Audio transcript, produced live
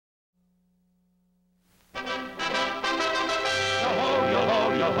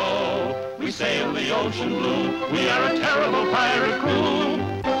we sail the ocean blue. We are a terrible pirate crew.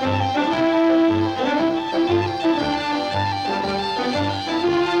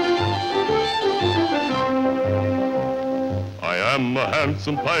 I am a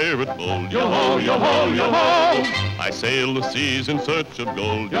handsome pirate bold. Yo-ho, yo-ho, yo-ho! I sail the seas in search of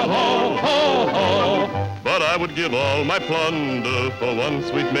gold. Yo-ho, ho-ho! But I would give all my plunder for one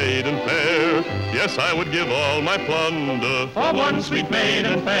sweet maiden fair. Yes, I would give all my plunder for one sweet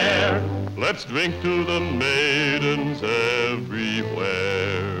maiden fair. Let's drink to the maidens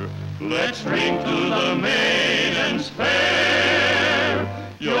everywhere. Let's drink to the maidens fair.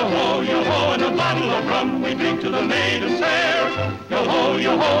 Yo-ho, yo-ho, and a bottle of rum, we drink to the maidens fair. Yo-ho,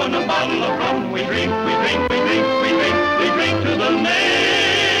 yo-ho, and a bottle of rum, we drink, we drink, we drink, we drink, we drink to the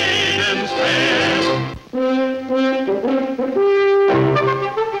maidens fair.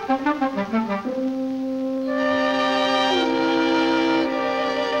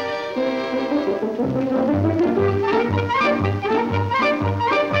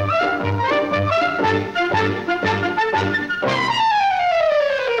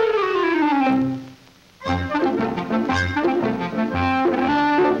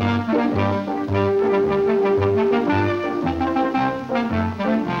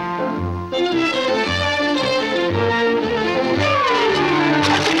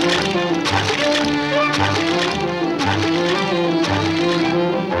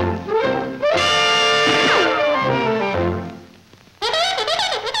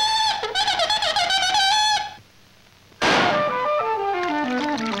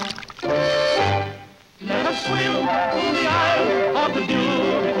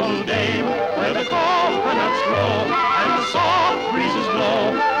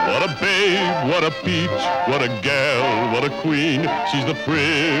 What a peach, what a gal, what a queen. She's the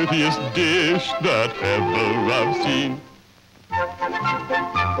prettiest dish that ever I've seen.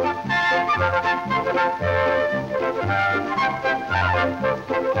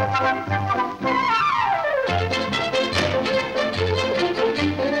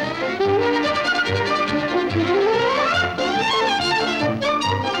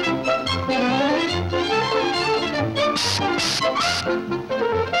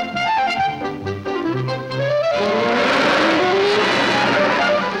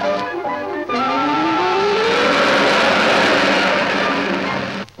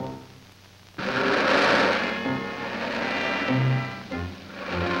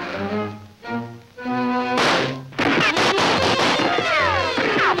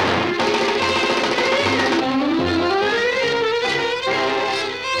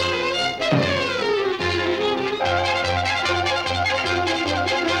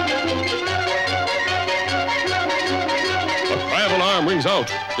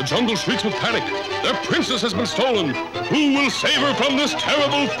 Out. The jungle shrieks with panic. Their princess has been stolen. Who will save her from this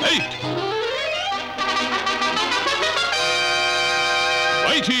terrible fate?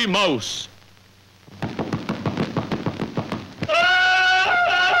 Mighty Mouse.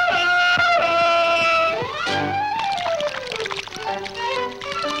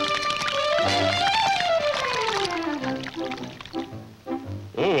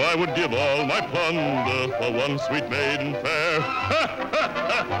 I would give all my plunder for one sweet maiden fair.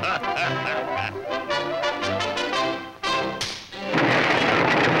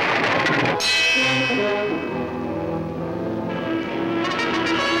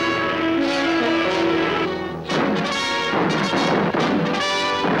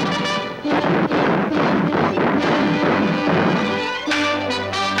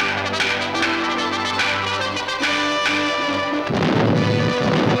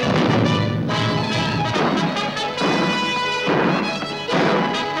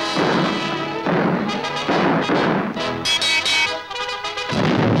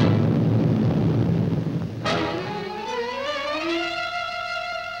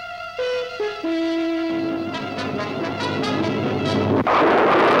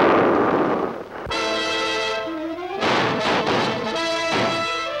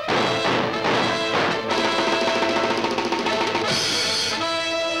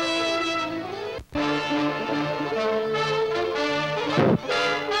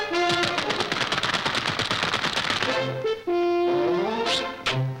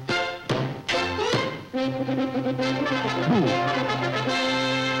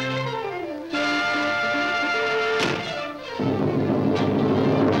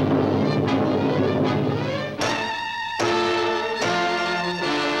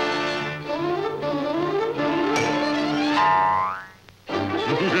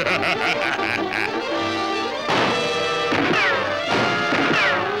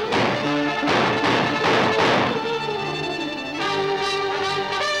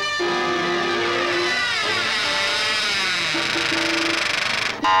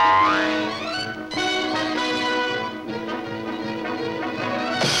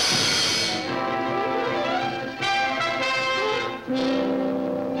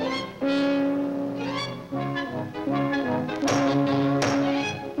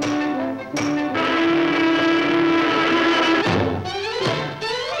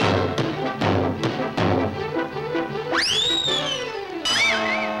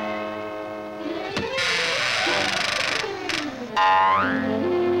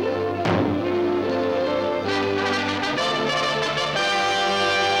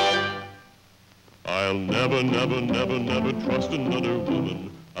 I'll never, never, never, never trust another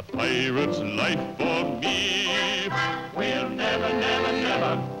woman. A pirate's life for me. We'll never, never,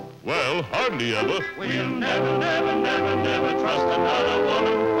 never. Well, hardly ever. We'll never, never, never, never trust another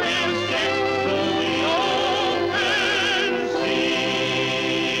woman.